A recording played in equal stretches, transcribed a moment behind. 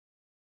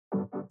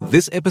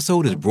This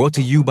episode is brought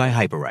to you by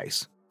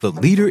Hyperice, the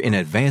leader in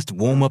advanced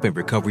warm-up and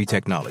recovery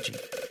technology.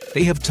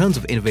 They have tons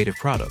of innovative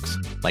products,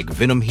 like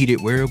Venom-heated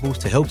wearables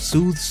to help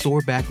soothe sore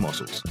back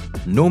muscles,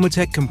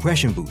 Normatec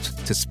compression boots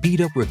to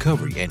speed up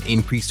recovery and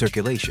increase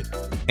circulation,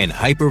 and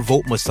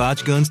Hypervolt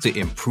massage guns to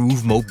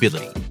improve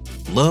mobility.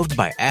 Loved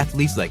by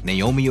athletes like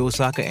Naomi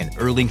Osaka and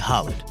Erling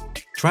Haaland.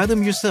 Try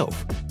them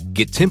yourself.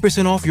 Get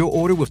 10% off your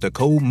order with the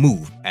code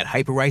MOVE at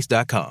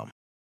hyperice.com.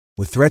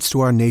 With threats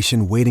to our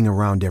nation waiting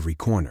around every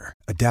corner,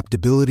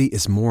 adaptability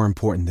is more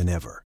important than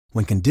ever.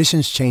 When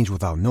conditions change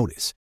without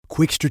notice,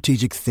 quick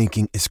strategic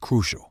thinking is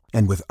crucial.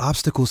 And with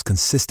obstacles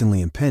consistently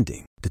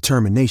impending,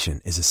 determination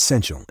is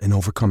essential in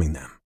overcoming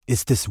them.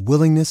 It's this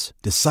willingness,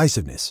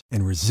 decisiveness,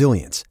 and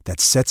resilience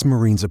that sets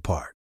Marines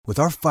apart. With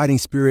our fighting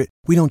spirit,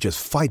 we don't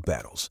just fight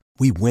battles,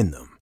 we win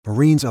them.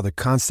 Marines are the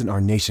constant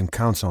our nation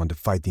counts on to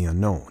fight the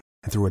unknown.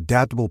 And through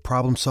adaptable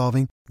problem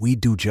solving, we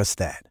do just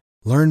that.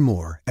 Learn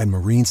more at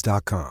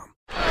marines.com.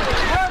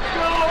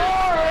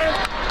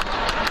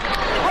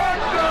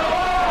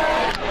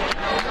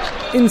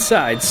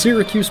 Inside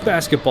Syracuse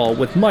Basketball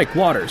with Mike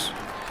Waters.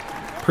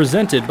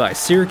 Presented by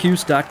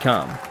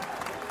Syracuse.com.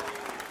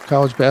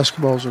 College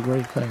basketball is a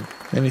great thing.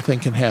 Anything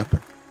can happen.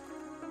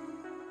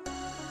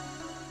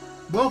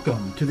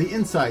 Welcome to the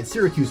Inside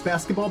Syracuse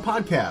Basketball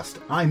Podcast.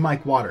 I'm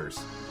Mike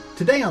Waters.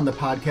 Today on the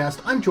podcast,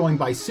 I'm joined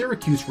by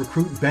Syracuse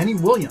recruit Benny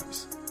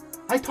Williams.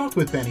 I talked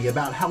with Benny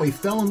about how he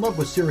fell in love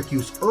with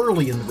Syracuse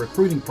early in the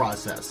recruiting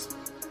process,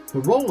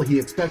 the role he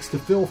expects to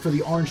fill for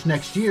the Orange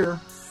next year,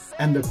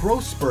 and the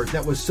growth spurt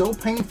that was so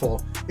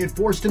painful it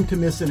forced him to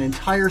miss an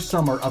entire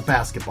summer of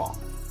basketball.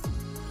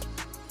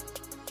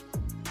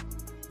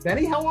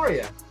 Benny, how are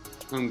you?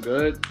 I'm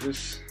good.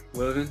 Just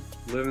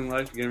living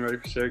life, getting ready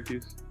for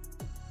Syracuse.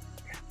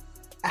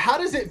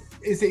 How is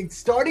it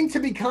starting to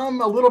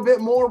become a little bit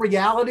more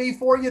reality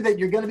for you that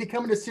you're going to be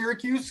coming to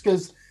Syracuse?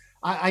 Because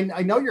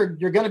I know you're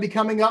going to be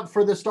coming up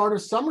for the start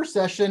of summer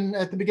session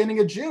at the beginning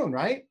of June,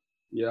 right?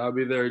 Yeah, I'll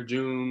be there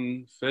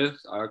June 5th.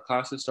 Our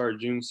classes start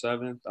June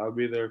 7th. I'll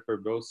be there for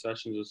both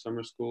sessions of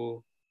summer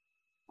school.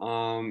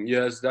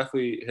 Yeah, it's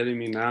definitely hitting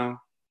me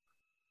now.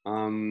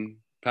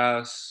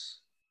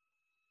 Past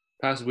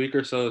week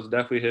or so, it's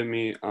definitely hit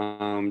me.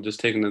 Just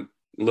taking the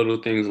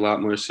little things a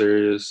lot more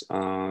serious,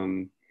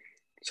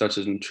 such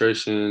as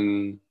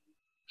nutrition,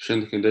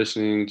 strength and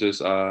conditioning,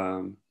 just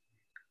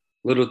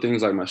little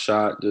things like my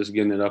shot, just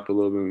getting it up a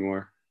little bit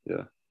more.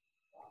 Yeah.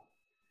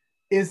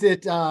 Is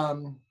it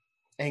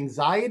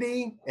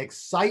anxiety,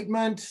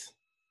 excitement,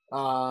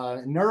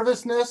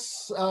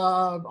 nervousness,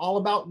 all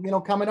about,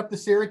 coming up to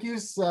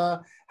Syracuse?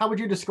 How would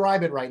you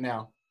describe it right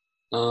now?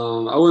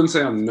 I wouldn't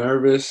say I'm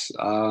nervous,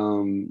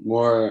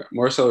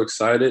 more so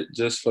excited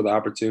just for the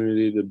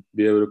opportunity to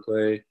be able to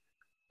play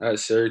at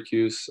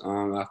Syracuse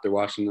after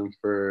watching them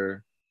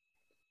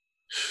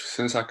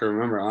since I can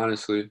remember,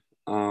 honestly.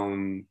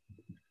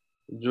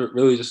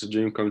 Really just a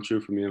dream come true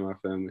for me and my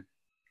family.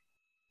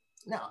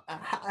 Now,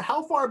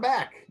 how far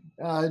back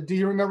do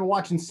you remember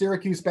watching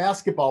Syracuse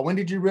basketball? When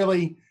did you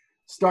really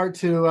start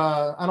to,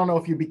 I don't know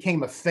if you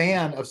became a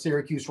fan of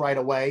Syracuse right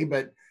away,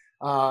 but,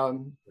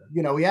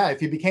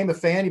 if you became a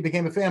fan, you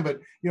became a fan. But,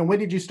 when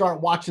did you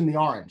start watching the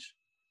Orange?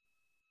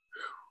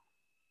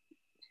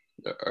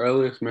 The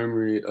earliest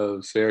memory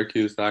of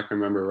Syracuse that I can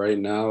remember right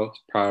now is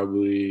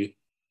probably,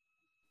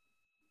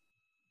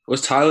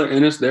 was Tyler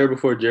Ennis there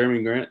before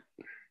Jeremy Grant?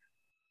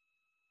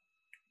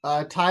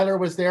 Tyler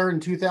was there in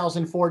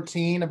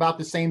 2014, about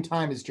the same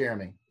time as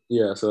Jeremy.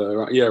 Yeah,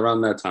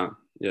 around that time.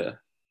 Yeah,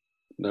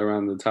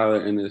 around the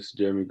Tyler Ennis,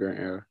 Jeremy Grant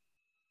era.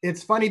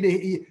 It's funny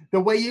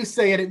the way you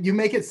say it, you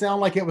make it sound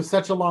like it was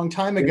such a long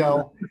time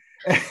ago.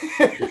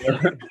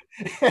 And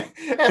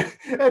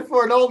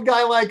for an old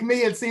guy like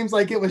me, it seems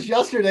like it was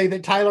yesterday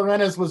that Tyler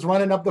Ennis was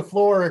running up the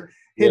floor,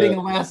 hitting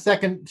a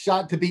last-second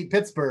shot to beat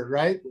Pittsburgh,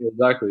 right?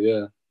 Exactly,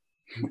 yeah.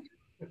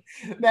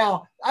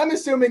 Now, I'm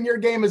assuming your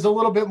game is a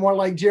little bit more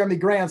like Jeremy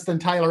Grant's than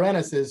Tyler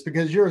Ennis's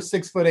because you're a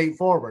 6'8"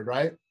 forward,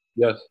 right?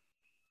 Yes.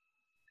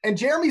 And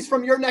Jeremy's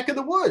from your neck of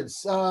the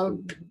woods,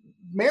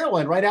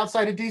 Maryland, right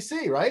outside of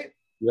D.C., right?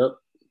 Yep.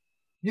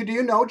 Do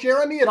you know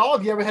Jeremy at all?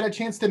 Have you ever had a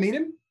chance to meet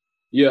him?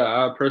 Yeah,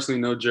 I personally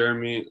know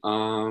Jeremy.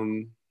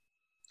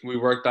 We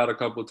worked out a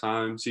couple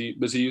times. He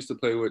used to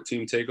play with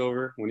Team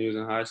Takeover when he was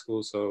in high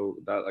school, so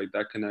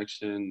that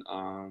connection.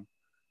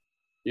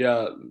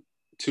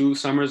 2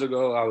 summers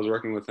ago, I was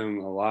working with him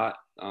a lot.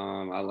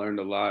 I learned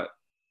a lot.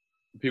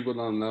 People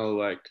don't know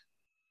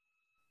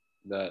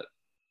that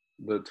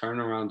the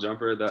turnaround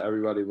jumper that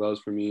everybody loves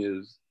from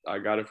me I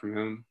got it from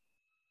him.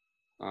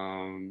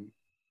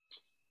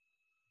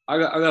 I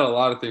got a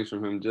lot of things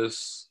from him.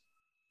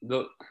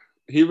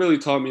 He really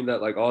taught me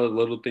that all the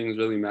little things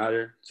really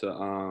matter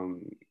to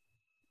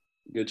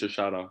get your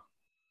shot off.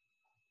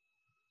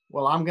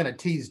 Well, I'm going to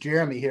tease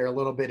Jeremy here a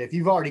little bit. If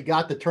you've already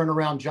got the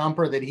turnaround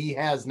jumper that he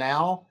has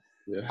now,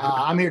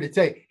 I'm here to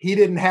tell you, he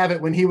didn't have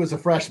it when he was a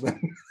freshman.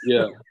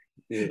 Yeah.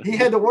 He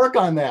had to work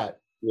on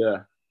that.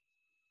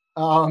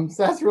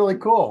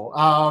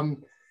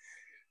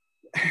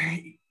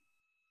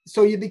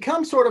 so you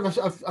become sort of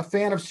a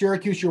fan of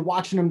Syracuse. You're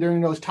watching them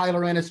during those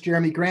Tyler Ennis,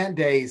 Jeremy Grant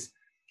days.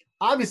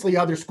 Obviously,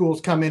 other schools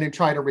come in and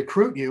try to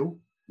recruit you.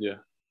 Yeah.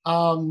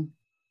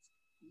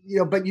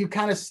 But you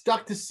kind of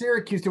stuck to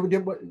Syracuse.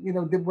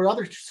 Were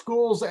other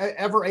schools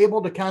ever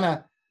able to kind of,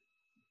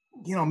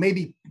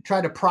 maybe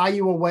try to pry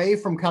you away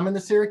from coming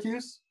to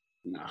Syracuse?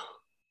 No.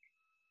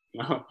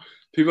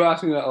 People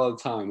ask me that all the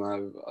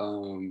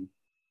time.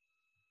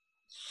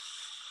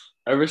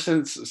 Ever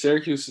since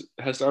Syracuse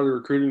has started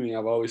recruiting me,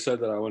 I've always said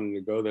that I wanted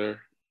to go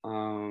there.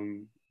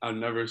 I've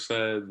never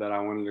said that I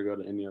wanted to go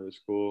to any other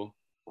school.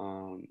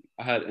 I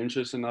had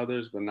interest in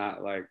others, but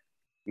not like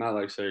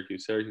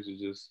Syracuse. Syracuse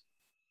is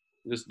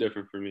just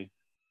different for me.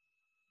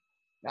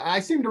 I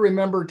seem to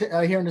remember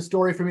hearing a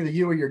story from either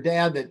you or your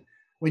dad that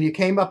when you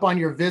came up on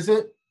your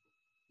visit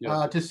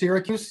to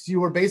Syracuse, you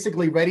were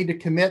basically ready to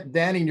commit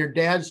then, and your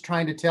dad's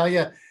trying to tell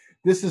you,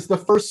 this is the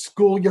first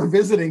school you're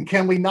visiting.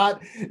 Can we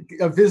not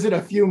visit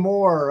a few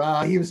more?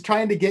 He was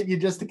trying to get you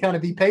just to kind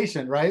of be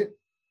patient, right?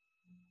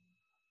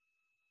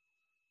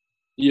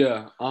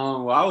 Yeah.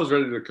 Well, I was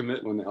ready to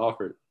commit when they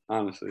offered,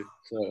 honestly.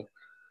 So,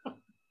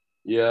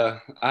 yeah,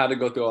 I had to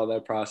go through all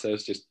that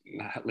process. Just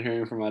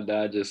hearing from my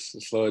dad,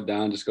 just slow it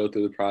down, just go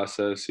through the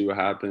process, see what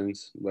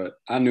happens. But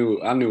I knew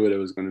what it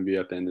was going to be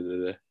at the end of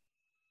the day.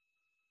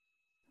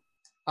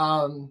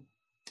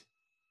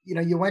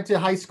 You went to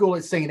high school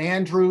at St.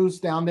 Andrews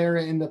down there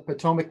in the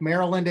Potomac,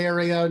 Maryland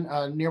area,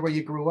 near where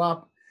you grew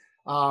up.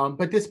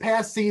 But this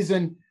past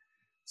season,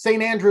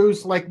 St.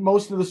 Andrews, like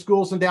most of the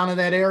schools down in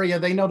that area,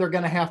 they know they're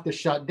going to have to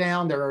shut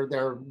down.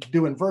 They're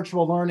doing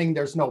virtual learning.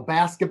 There's no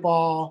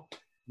basketball.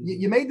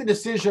 You made the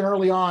decision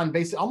early on,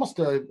 basically almost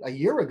a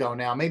year ago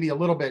now, maybe a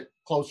little bit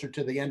closer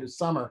to the end of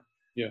summer.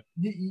 Yeah.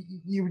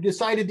 You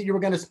decided that you were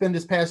going to spend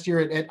this past year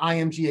at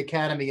IMG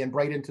Academy in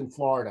Bradenton,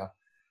 Florida.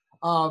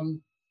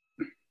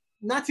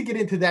 Not to get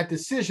into that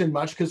decision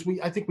much, because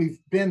I think we've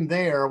been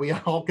there. We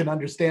all can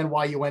understand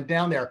why you went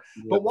down there.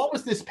 Yeah. But what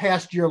was this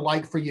past year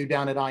like for you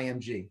down at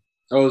IMG?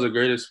 It was a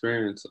great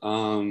experience.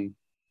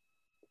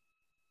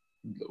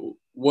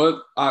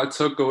 What I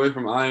took away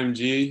from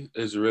IMG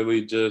is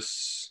really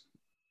just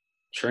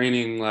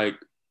training like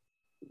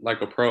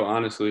a pro,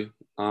 honestly.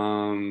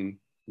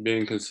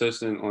 Being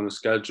consistent on the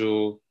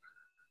schedule,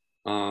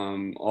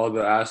 all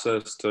the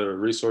access to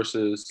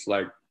resources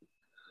like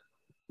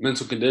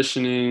mental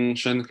conditioning,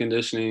 strength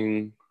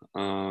conditioning,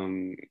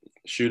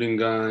 shooting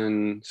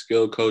gun,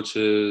 skill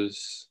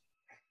coaches,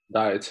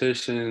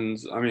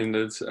 dietitians. I mean,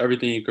 that's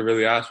everything you could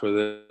really ask for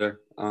there.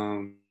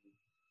 And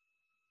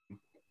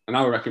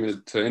I would recommend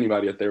it to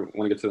anybody if they want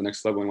to get to the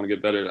next level and want to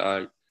get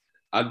better.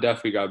 I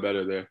definitely got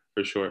better there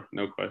for sure,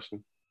 no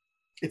question.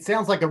 It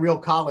sounds like a real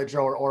college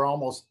or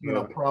almost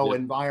pro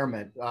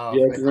environment at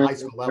the high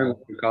school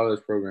level.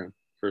 College program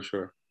for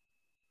sure.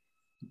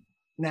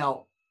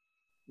 Now,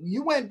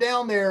 you went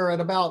down there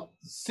at about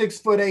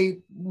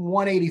 6'8",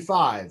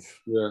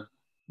 185. Yeah.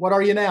 What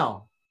are you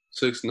now?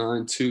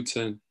 6'9",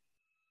 210.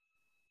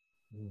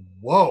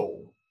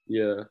 Whoa.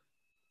 Yeah.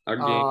 I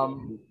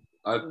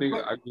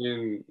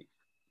gained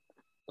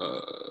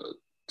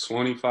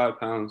 25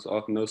 pounds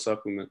off no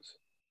supplements.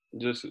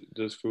 Just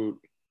food.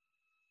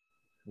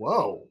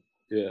 Whoa.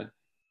 Yeah.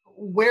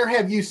 Where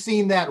have you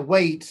seen that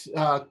weight?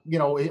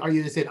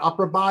 Is it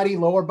upper body,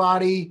 lower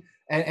body?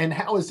 And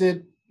how is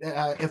it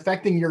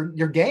affecting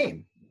your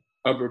game?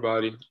 Upper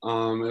body.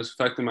 It's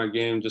affecting my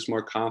game, just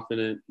more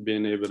confident,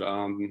 being able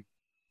to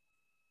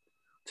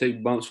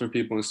take bumps from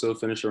people and still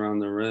finish around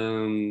the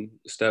rim,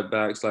 step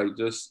backs, like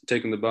just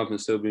taking the bump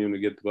and still being able to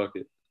get the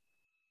bucket.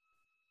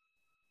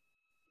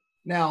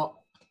 Now,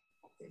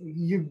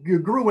 you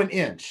grew an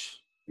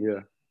inch.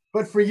 Yeah.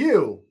 But for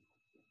you,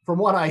 from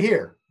what I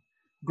hear,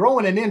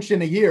 growing an inch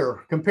in a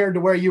year compared to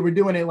where you were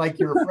doing it like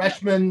your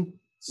freshman,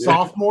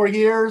 sophomore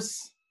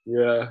years.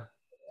 Yeah.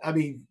 I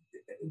mean,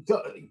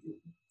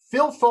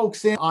 fill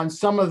folks in on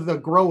some of the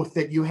growth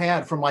that you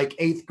had from like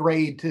 8th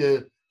grade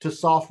to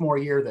sophomore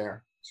year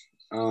there.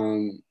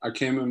 I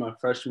came in my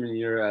freshman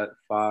year at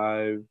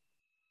around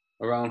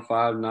 5'9".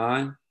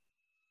 Mm-hmm.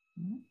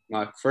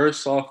 My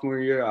first sophomore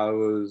year, I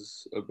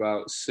was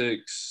about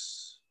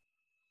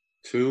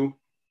 6'2".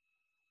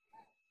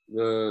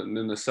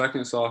 Then the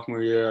second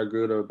sophomore year, I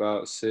grew to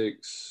about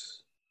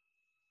 6.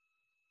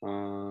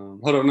 So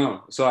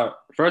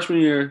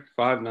freshman year,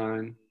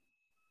 5'9".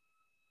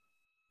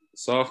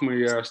 Sophomore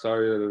year, I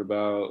started at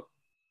about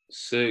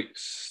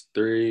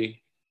 6'3".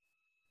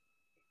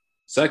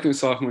 Second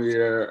sophomore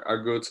year, I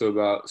grew to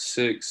about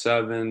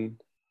 6'7".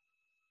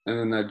 And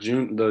then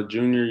the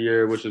junior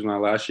year, which is my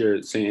last year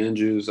at St.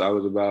 Andrews, I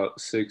was about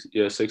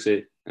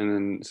 6'8", and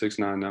then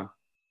 6'9" now.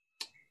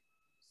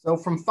 So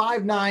from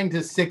 5'9" to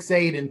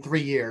 6'8" in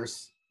 3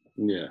 years.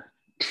 Yeah.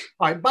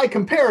 All right. By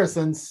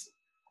comparisons,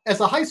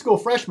 as a high school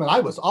freshman, I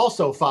was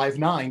also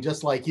 5'9",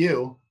 just like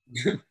you.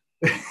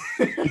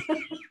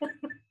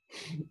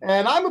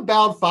 And I'm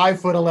about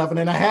 5'11"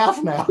 and a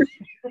half now.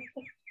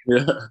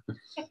 Yeah.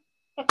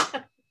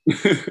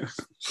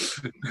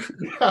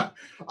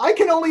 I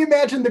can only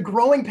imagine the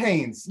growing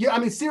pains. Yeah, I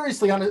mean,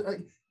 seriously,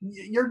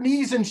 your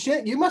knees and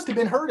shit, you must have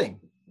been hurting.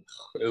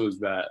 It was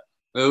bad.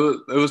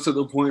 It was to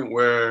the point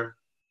where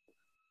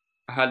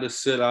I had to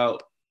sit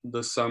out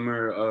the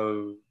summer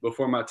of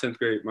before my 10th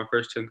grade, my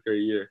first 10th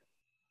grade year.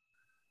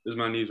 Because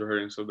my knees were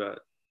hurting so bad.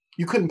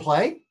 You couldn't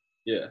play?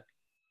 Yeah.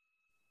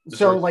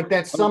 So like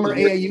that summer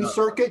AAU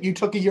circuit, you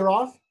took a year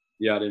off?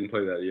 Yeah, I didn't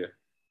play that year.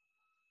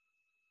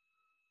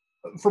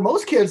 For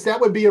most kids, that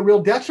would be a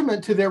real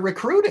detriment to their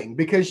recruiting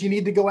because you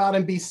need to go out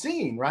and be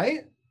seen,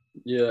 right?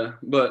 Yeah,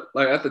 but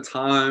like at the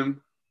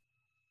time,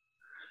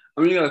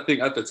 I mean, you gotta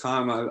think at the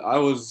time I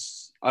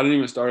didn't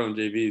even start on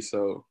JV,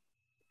 so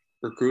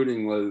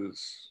recruiting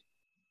was,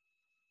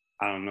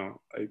 I don't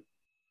know, like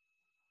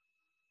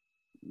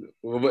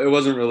it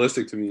wasn't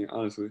realistic to me,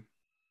 honestly.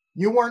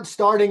 You weren't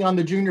starting on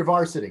the junior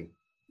varsity?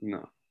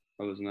 No,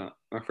 I was not.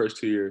 My first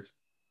 2 years.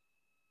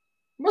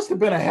 Must have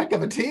been a heck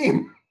of a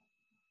team.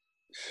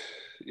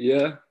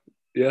 Yeah.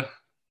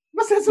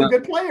 Must have had some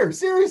good players,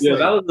 seriously. Yeah,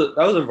 that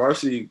was a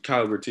varsity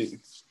caliber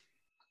team.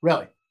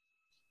 Really?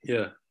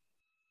 Yeah.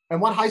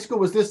 And what high school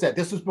was this at?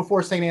 This was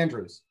before St.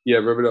 Andrews? Yeah,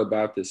 Riverdale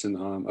Baptist in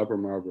Upper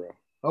Marlboro.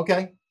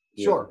 Okay,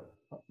 Yeah. sure.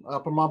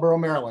 Upper Marlboro,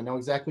 Maryland. Know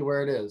exactly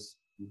where it is.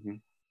 Mm-hmm.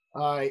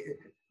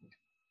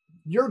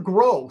 Your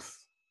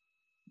growth,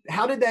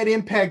 how did that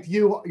impact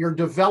your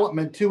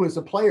development too as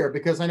a player?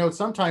 Because I know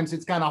sometimes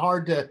it's kind of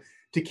hard to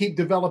keep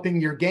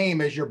developing your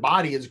game as your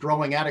body is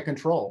growing out of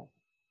control.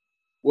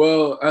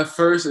 Well, at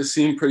first it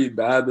seemed pretty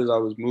bad that I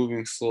was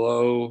moving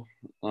slow.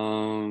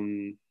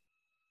 It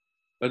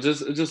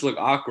just looked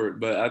awkward.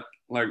 But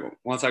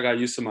once I got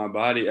used to my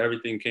body,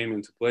 everything came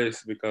into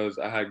place because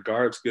I had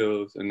guard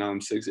skills, and now I'm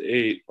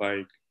 6'8".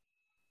 Like,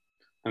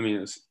 I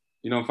mean,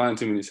 you don't find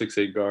too many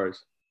 6'8"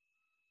 guards.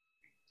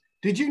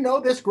 Did you know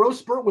this growth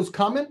spurt was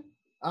coming?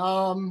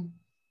 I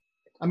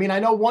mean, I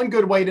know one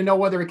good way to know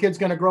whether a kid's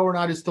going to grow or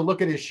not is to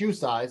look at his shoe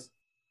size.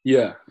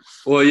 Yeah.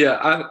 Well,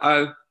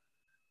 yeah,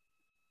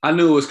 I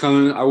knew it was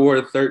coming. I wore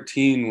a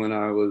 13 when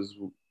I was,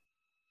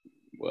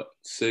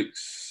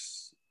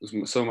 6?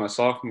 So my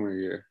sophomore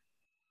year.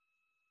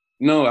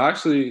 No,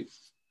 actually,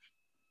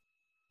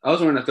 I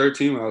was wearing a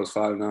 13 when I was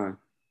 5'9".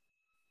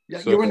 Yeah,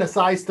 so, you were in a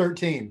size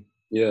 13.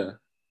 Yeah.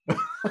 I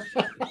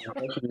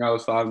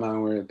was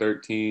 5'9", wearing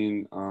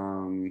 13.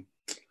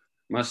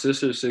 My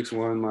sister's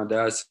 6'1", my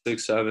dad's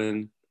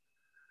 6'7".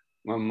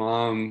 My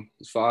mom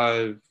is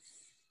 5'6",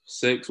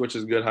 which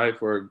is good height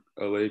for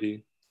a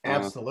lady.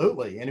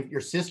 Absolutely. And if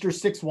your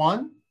sister's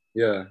 6'1"?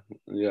 Yeah.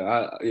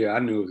 I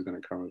knew it was gonna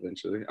come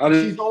eventually.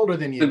 She's older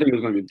than you. I thought it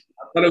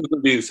was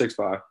gonna be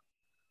 6'5".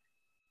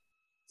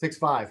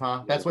 6'5",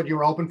 huh? That's what you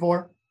were hoping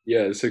for?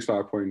 Yeah,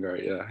 6'5" point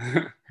guard.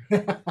 Yeah.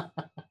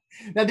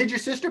 Now, did your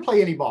sister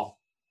play any ball?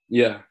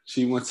 Yeah,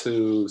 she went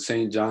to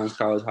St. John's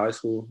College High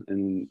School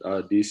in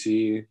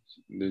DC.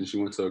 Then she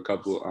went to a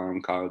couple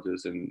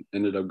colleges and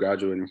ended up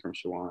graduating from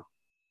Shawan.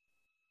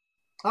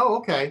 Oh,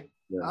 okay.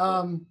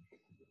 Yeah.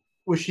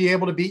 Was she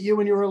able to beat you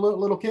when you were a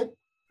little kid?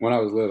 When I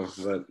was little,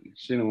 but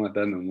she didn't want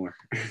that no more.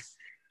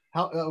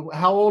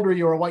 How old were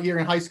you, or what year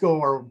in high school,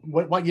 or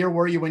what year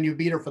were you when you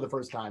beat her for the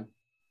first time?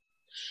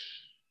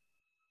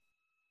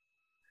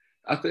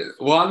 I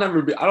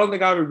don't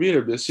think I ever beat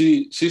her, but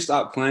she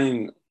stopped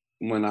playing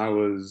when I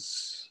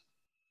was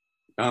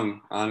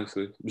young,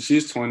 honestly.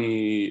 She's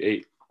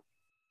 28.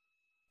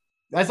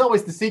 That's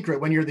always the secret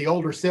when you're the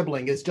older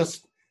sibling, is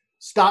just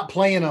stop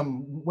playing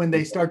them when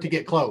they start to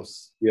get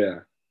close. Yeah.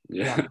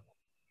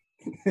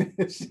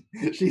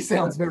 She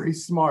sounds very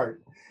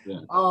smart. Yeah.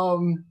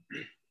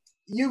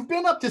 You've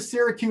been up to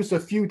Syracuse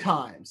a few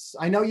times.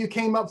 I know you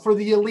came up for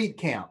the elite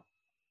camp,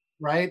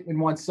 right? In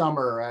one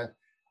summer.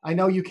 I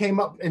know you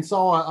came up and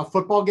saw a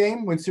football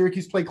game when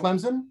Syracuse played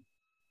Clemson.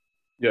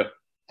 Yeah.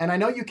 And I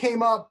know you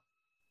came up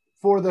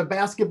for the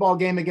basketball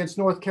game against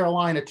North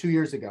Carolina 2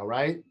 years ago,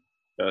 right?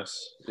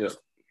 Yes. Yeah.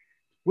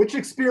 Which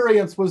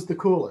experience was the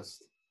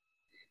coolest?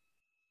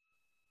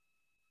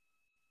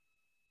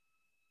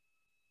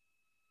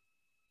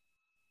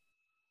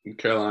 The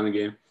Carolina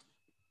game.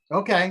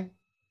 Okay.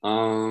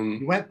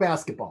 You went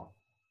basketball.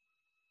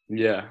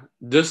 Yeah.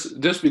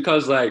 Just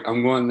because like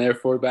I'm going there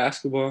for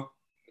basketball.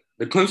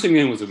 The Clemson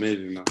game was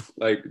amazing though.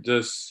 Like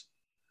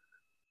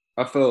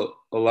I felt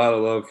a lot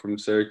of love from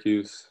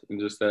Syracuse and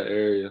just that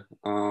area.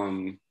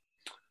 As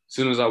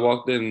soon as I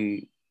walked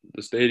in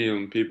the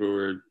stadium, people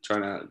were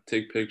trying to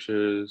take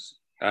pictures,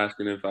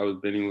 asking if I was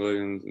Benny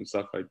Williams and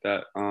stuff like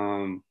that.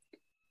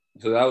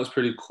 So that was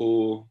pretty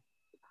cool.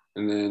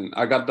 And then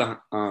I got to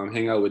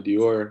hang out with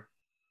Dior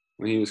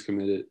when he was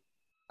committed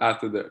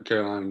after the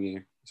Carolina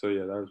game. So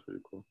yeah, that was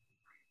pretty cool.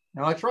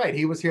 No, that's right.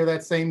 He was here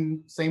that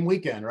same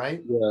weekend,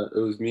 right? Yeah, it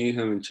was me,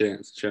 him, and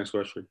Chance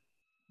Westry.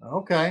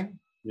 Okay.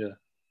 Yeah.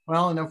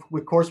 Well, and of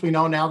course we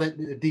know now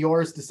that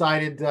Dior's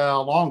decided a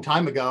long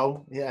time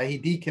ago, he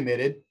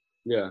decommitted.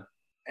 Yeah.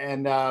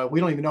 And we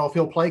don't even know if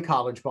he'll play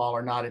college ball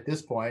or not at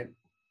this point.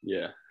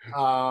 Yeah.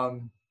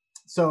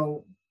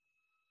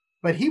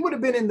 But he would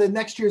have been in the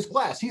next year's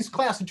class. He's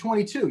class of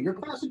 22. You're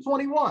class of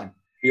 21.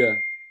 Yeah.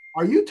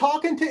 Are you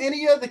talking to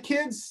any of the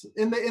kids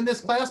in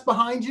this class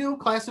behind you,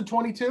 class of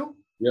 22?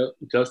 Yep,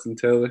 Justin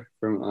Taylor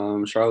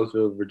from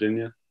Charlottesville,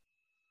 Virginia.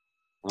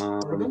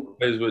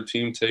 Plays with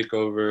Team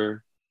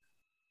Takeover.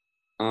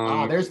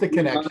 There's the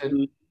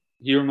connection.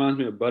 He reminds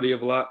me of Buddy a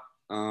lot.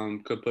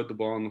 Could put the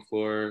ball on the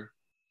floor,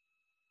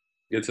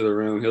 get to the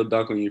rim. He'll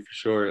dunk on you for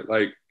sure.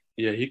 Like,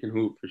 yeah, he can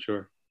hoop for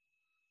sure.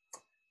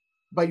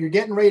 But you're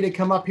getting ready to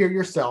come up here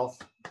yourself.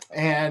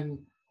 And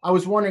I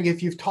was wondering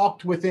if you've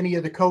talked with any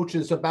of the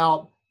coaches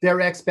about their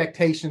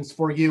expectations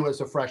for you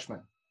as a freshman.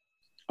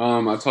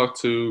 I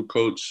talked to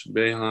Coach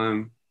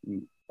Boeheim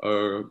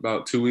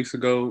about 2 weeks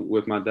ago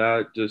with my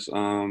dad, just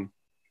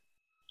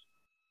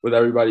with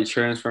everybody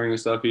transferring and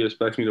stuff. He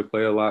expects me to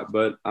play a lot,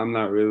 but I'm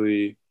not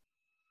really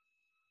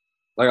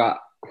like I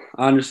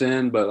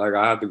understand, but like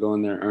I have to go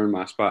in there and earn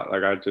my spot.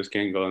 Like I just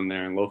can't go in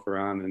there and loaf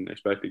around and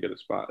expect to get a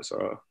spot.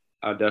 So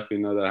I definitely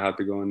know that I have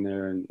to go in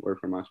there and work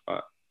for my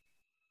spot.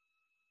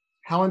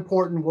 How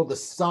important will the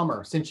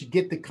summer, since you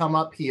get to come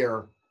up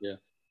here,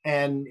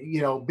 and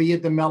be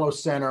at the Mello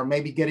Center,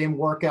 maybe get in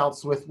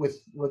workouts with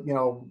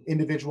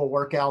individual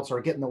workouts or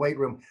get in the weight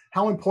room?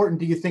 How important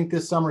do you think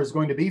this summer is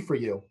going to be for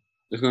you?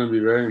 It's going to be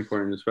very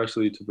important,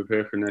 especially to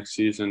prepare for next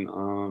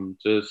season.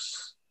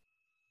 Just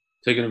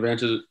taking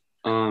advantage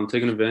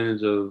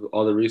of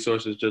all the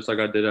resources, just like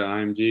I did at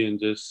IMG,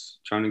 and just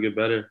trying to get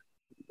better.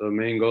 The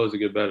main goal is to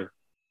get better.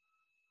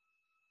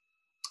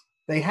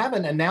 They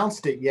haven't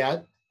announced it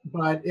yet,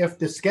 but if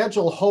the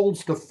schedule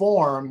holds to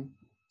form,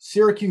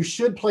 Syracuse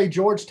should play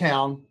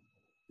Georgetown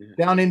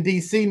down in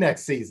D.C.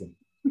 next season.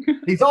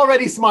 He's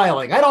already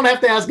smiling. I don't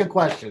have to ask a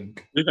question.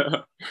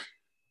 Yeah,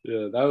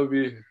 that would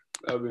be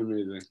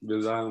amazing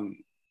because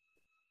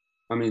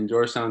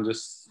Georgetown.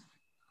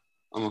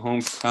 I'm a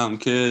hometown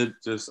kid.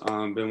 Just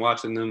been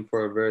watching them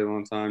for a very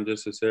long time.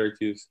 Just at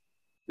Syracuse,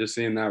 just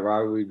seeing that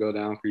rivalry go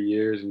down for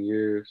years and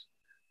years.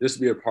 Just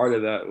to be a part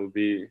of that would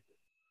be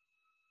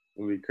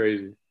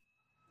crazy.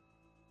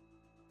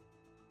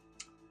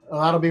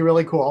 Well, that'll be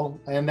really cool.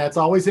 And that's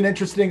always an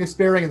interesting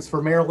experience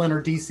for Maryland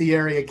or DC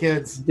area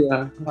kids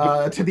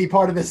to be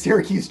part of the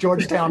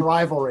Syracuse-Georgetown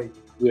rivalry.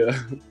 Yeah.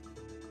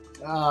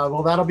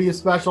 Well, that'll be a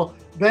special.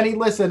 Benny,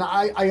 listen,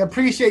 I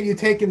appreciate you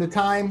taking the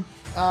time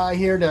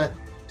here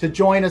to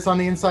join us on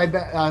the Inside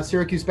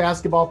Syracuse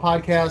Basketball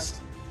Podcast.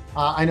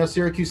 I know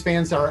Syracuse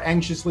fans are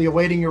anxiously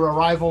awaiting your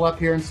arrival up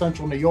here in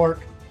Central New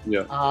York.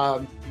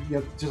 Yeah.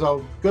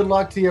 So good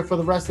luck to you for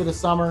the rest of the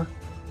summer,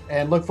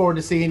 and look forward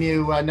to seeing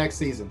you next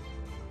season.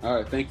 All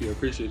right, thank you. I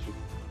appreciate you.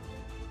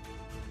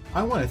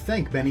 I want to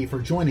thank Benny for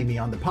joining me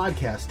on the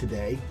podcast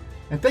today,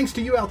 and thanks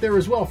to you out there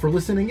as well for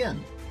listening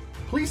in.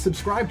 Please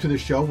subscribe to the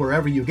show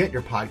wherever you get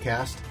your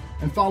podcast,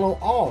 and follow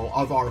all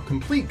of our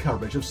complete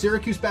coverage of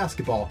Syracuse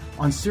basketball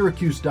on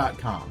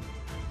Syracuse.com.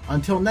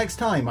 Until next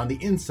time on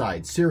the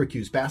Inside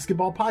Syracuse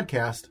Basketball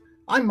Podcast,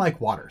 I'm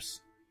Mike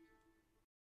Waters.